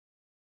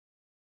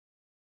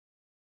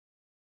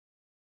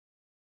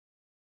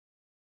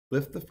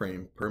Lift the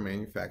frame per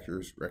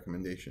manufacturer's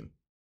recommendation.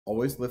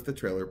 Always lift the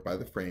trailer by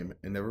the frame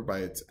and never by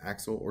its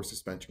axle or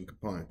suspension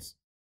components,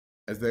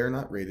 as they are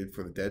not rated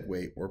for the dead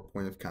weight or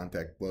point of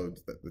contact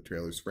loads that the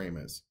trailer's frame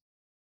is.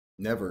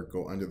 Never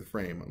go under the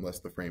frame unless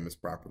the frame is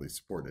properly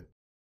supported.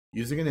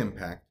 Using an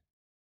impact,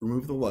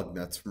 remove the lug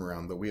nuts from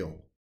around the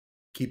wheel.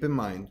 Keep in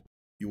mind,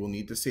 you will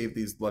need to save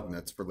these lug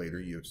nuts for later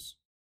use.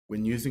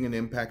 When using an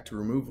impact to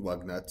remove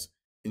lug nuts,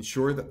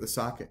 ensure that the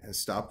socket has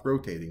stopped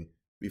rotating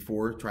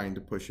before trying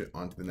to push it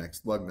onto the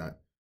next lug nut,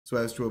 so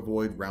as to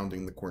avoid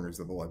rounding the corners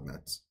of the lug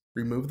nuts.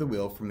 Remove the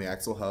wheel from the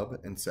axle hub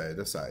and set it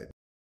aside.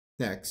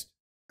 Next,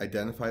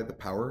 identify the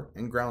power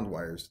and ground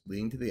wires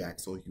leading to the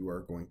axle you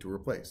are going to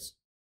replace.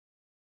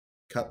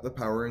 Cut the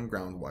power and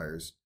ground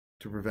wires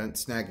to prevent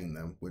snagging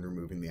them when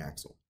removing the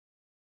axle.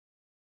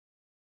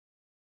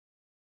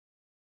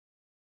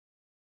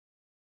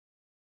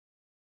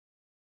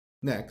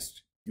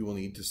 Next, you will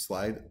need to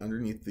slide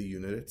underneath the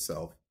unit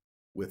itself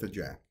with a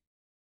jack.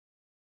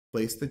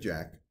 Place the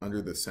jack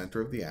under the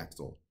center of the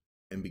axle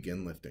and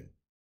begin lifting.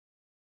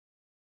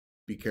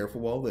 Be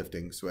careful while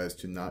lifting so as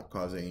to not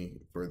cause any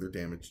further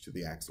damage to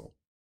the axle.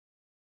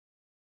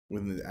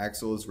 When the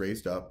axle is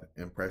raised up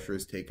and pressure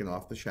is taken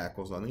off the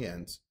shackles on the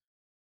ends,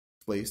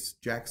 place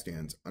jack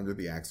stands under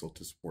the axle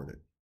to support it.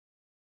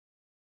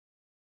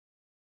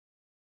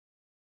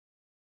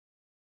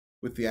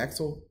 With the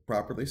axle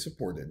properly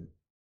supported,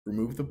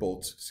 remove the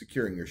bolts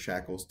securing your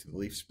shackles to the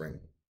leaf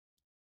spring.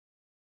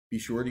 Be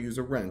sure to use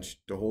a wrench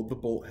to hold the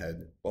bolt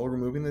head while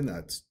removing the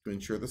nuts to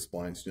ensure the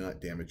splines do not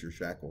damage your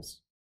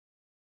shackles.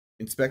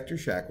 Inspect your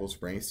shackles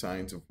for any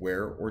signs of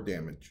wear or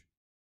damage.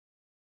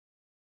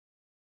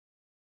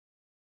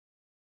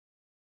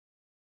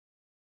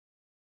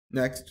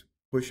 Next,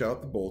 push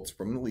out the bolts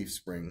from the leaf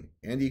spring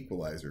and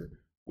equalizer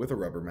with a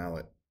rubber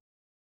mallet.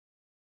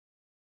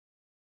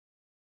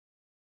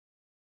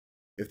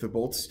 If the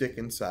bolts stick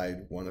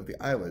inside one of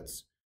the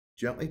eyelets,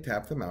 gently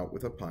tap them out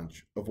with a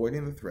punch,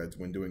 avoiding the threads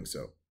when doing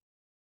so.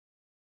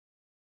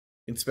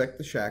 Inspect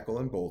the shackle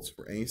and bolts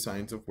for any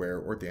signs of wear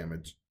or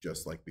damage,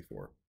 just like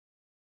before.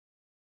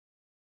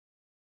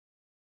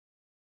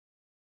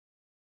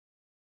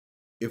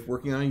 If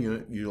working on a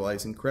unit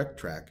utilizing correct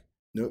track,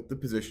 note the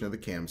position of the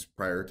cams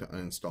prior to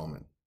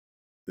uninstallment.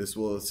 This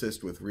will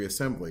assist with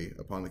reassembly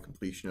upon the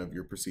completion of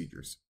your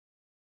procedures.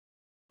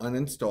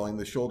 Uninstalling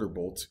the shoulder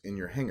bolts in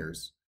your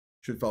hangers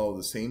should follow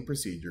the same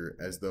procedure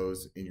as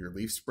those in your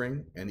leaf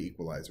spring and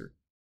equalizer.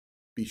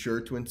 Be sure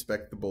to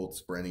inspect the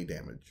bolts for any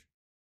damage.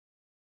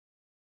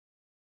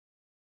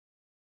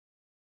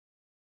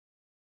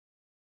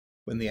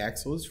 When the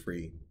axle is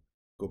free,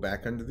 go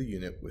back under the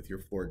unit with your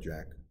floor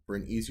jack for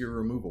an easier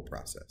removal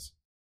process.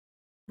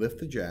 Lift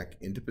the jack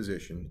into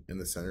position in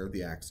the center of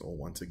the axle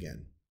once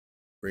again.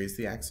 Raise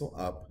the axle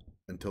up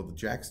until the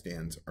jack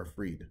stands are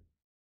freed.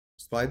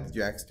 Slide the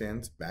jack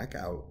stands back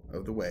out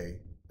of the way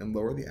and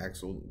lower the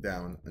axle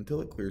down until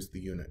it clears the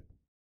unit.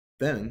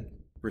 Then,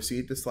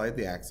 proceed to slide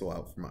the axle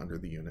out from under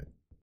the unit.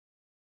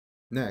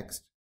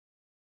 Next,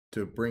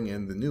 to bring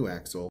in the new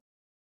axle,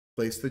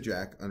 place the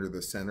jack under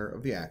the center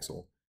of the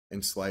axle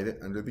and slide it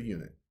under the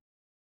unit.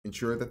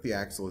 Ensure that the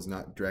axle is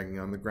not dragging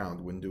on the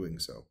ground when doing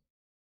so.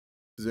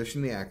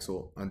 Position the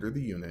axle under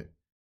the unit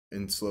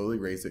and slowly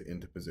raise it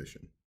into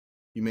position.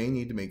 You may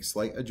need to make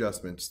slight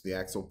adjustments to the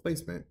axle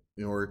placement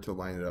in order to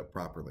line it up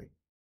properly.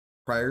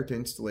 Prior to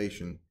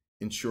installation,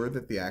 ensure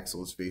that the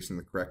axle is facing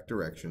the correct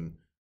direction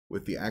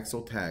with the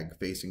axle tag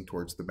facing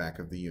towards the back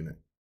of the unit.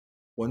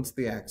 Once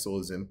the axle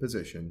is in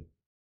position,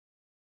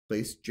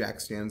 place jack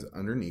stands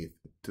underneath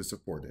to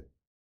support it.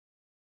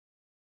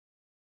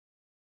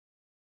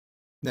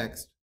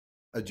 Next,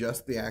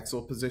 adjust the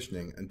axle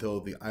positioning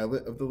until the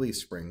eyelet of the leaf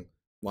spring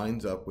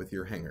lines up with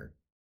your hanger.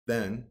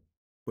 Then,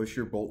 push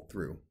your bolt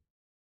through.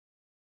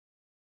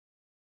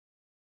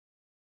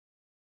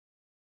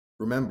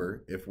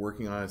 Remember, if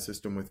working on a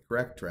system with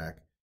correct track,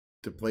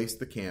 to place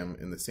the cam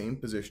in the same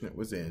position it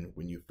was in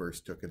when you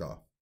first took it off.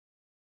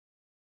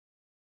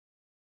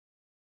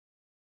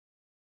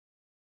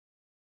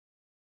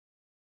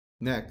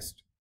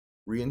 Next,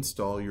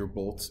 reinstall your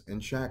bolts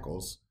and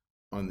shackles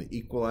on the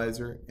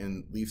equalizer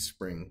and leaf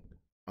spring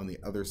on the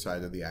other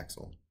side of the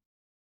axle.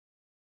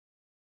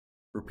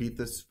 Repeat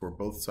this for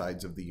both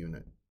sides of the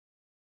unit.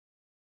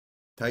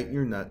 Tighten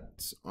your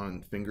nuts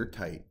on finger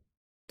tight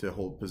to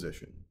hold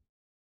position.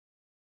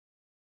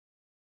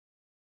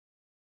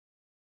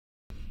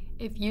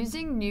 If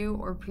using new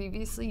or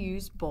previously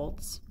used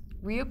bolts,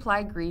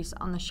 reapply grease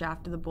on the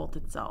shaft of the bolt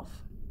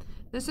itself.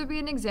 This would be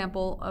an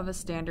example of a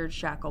standard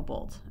shackle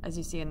bolt, as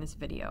you see in this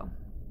video.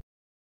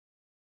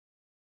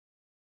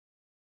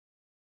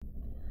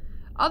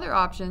 Other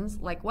options,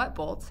 like wet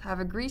bolts, have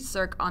a grease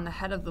circ on the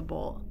head of the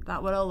bolt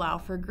that would allow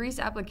for grease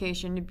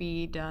application to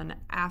be done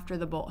after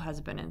the bolt has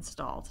been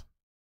installed.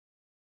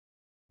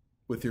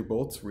 With your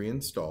bolts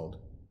reinstalled,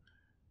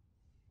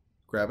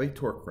 grab a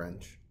torque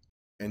wrench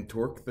and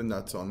torque the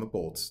nuts on the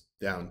bolts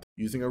down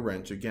using a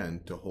wrench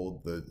again to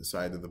hold the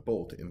side of the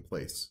bolt in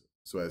place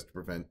so as to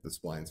prevent the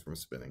splines from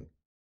spinning.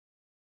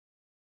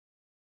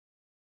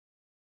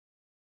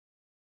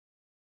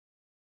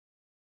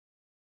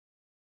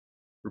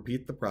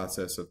 Repeat the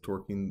process of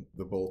torquing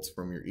the bolts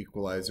from your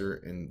equalizer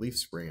and leaf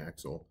spring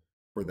axle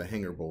for the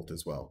hanger bolt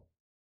as well.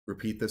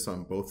 Repeat this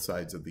on both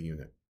sides of the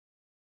unit.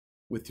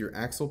 With your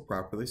axle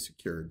properly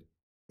secured,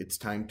 it's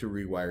time to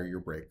rewire your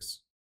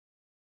brakes.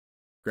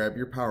 Grab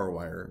your power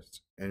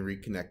wires and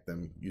reconnect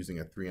them using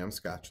a 3M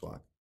Scotch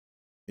lock.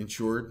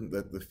 Ensure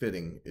that the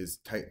fitting is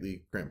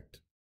tightly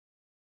crimped.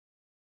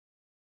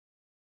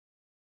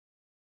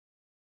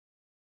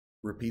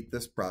 Repeat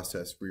this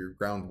process for your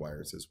ground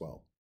wires as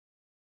well.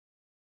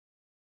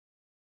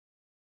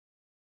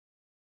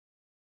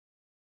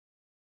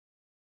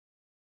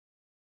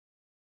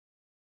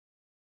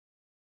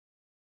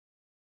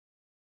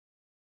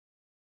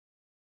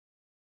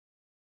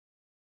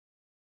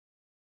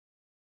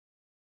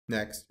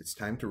 Next, it's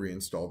time to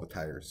reinstall the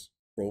tires.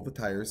 Roll the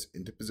tires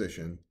into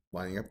position,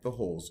 lining up the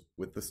holes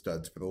with the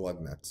studs for the lug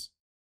nuts.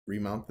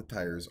 Remount the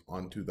tires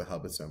onto the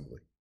hub assembly.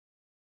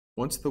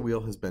 Once the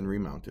wheel has been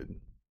remounted,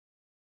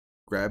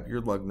 grab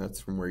your lug nuts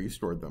from where you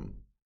stored them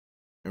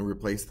and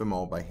replace them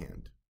all by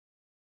hand.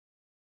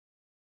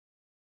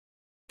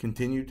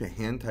 Continue to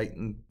hand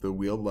tighten the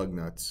wheel lug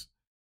nuts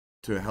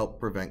to help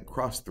prevent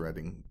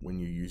cross-threading when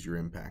you use your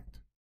impact.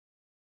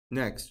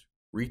 Next,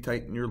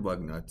 retighten your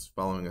lug nuts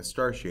following a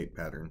star-shaped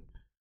pattern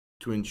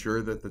to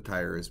ensure that the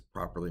tire is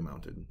properly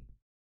mounted.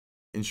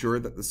 Ensure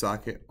that the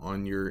socket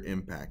on your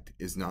impact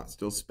is not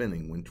still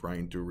spinning when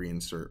trying to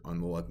reinsert on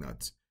the lug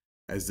nuts,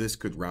 as this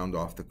could round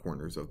off the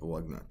corners of the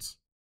lug nuts.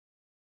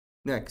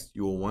 Next,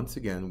 you will once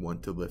again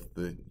want to lift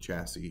the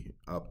chassis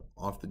up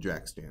off the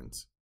jack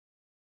stands.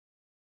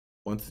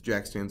 Once the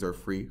jack stands are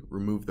free,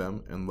 remove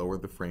them and lower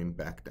the frame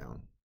back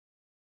down.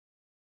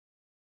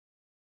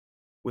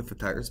 With the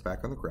tires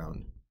back on the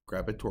ground,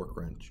 grab a torque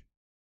wrench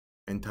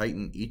and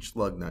tighten each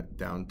lug nut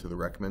down to the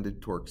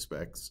recommended torque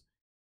specs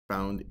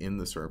found in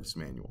the service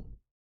manual.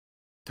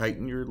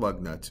 Tighten your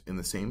lug nuts in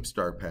the same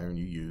star pattern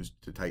you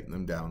used to tighten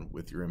them down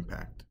with your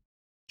impact.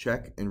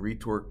 Check and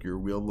retorque your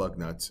wheel lug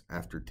nuts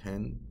after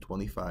 10,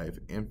 25,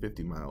 and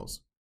 50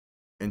 miles,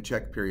 and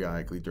check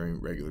periodically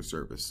during regular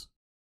service.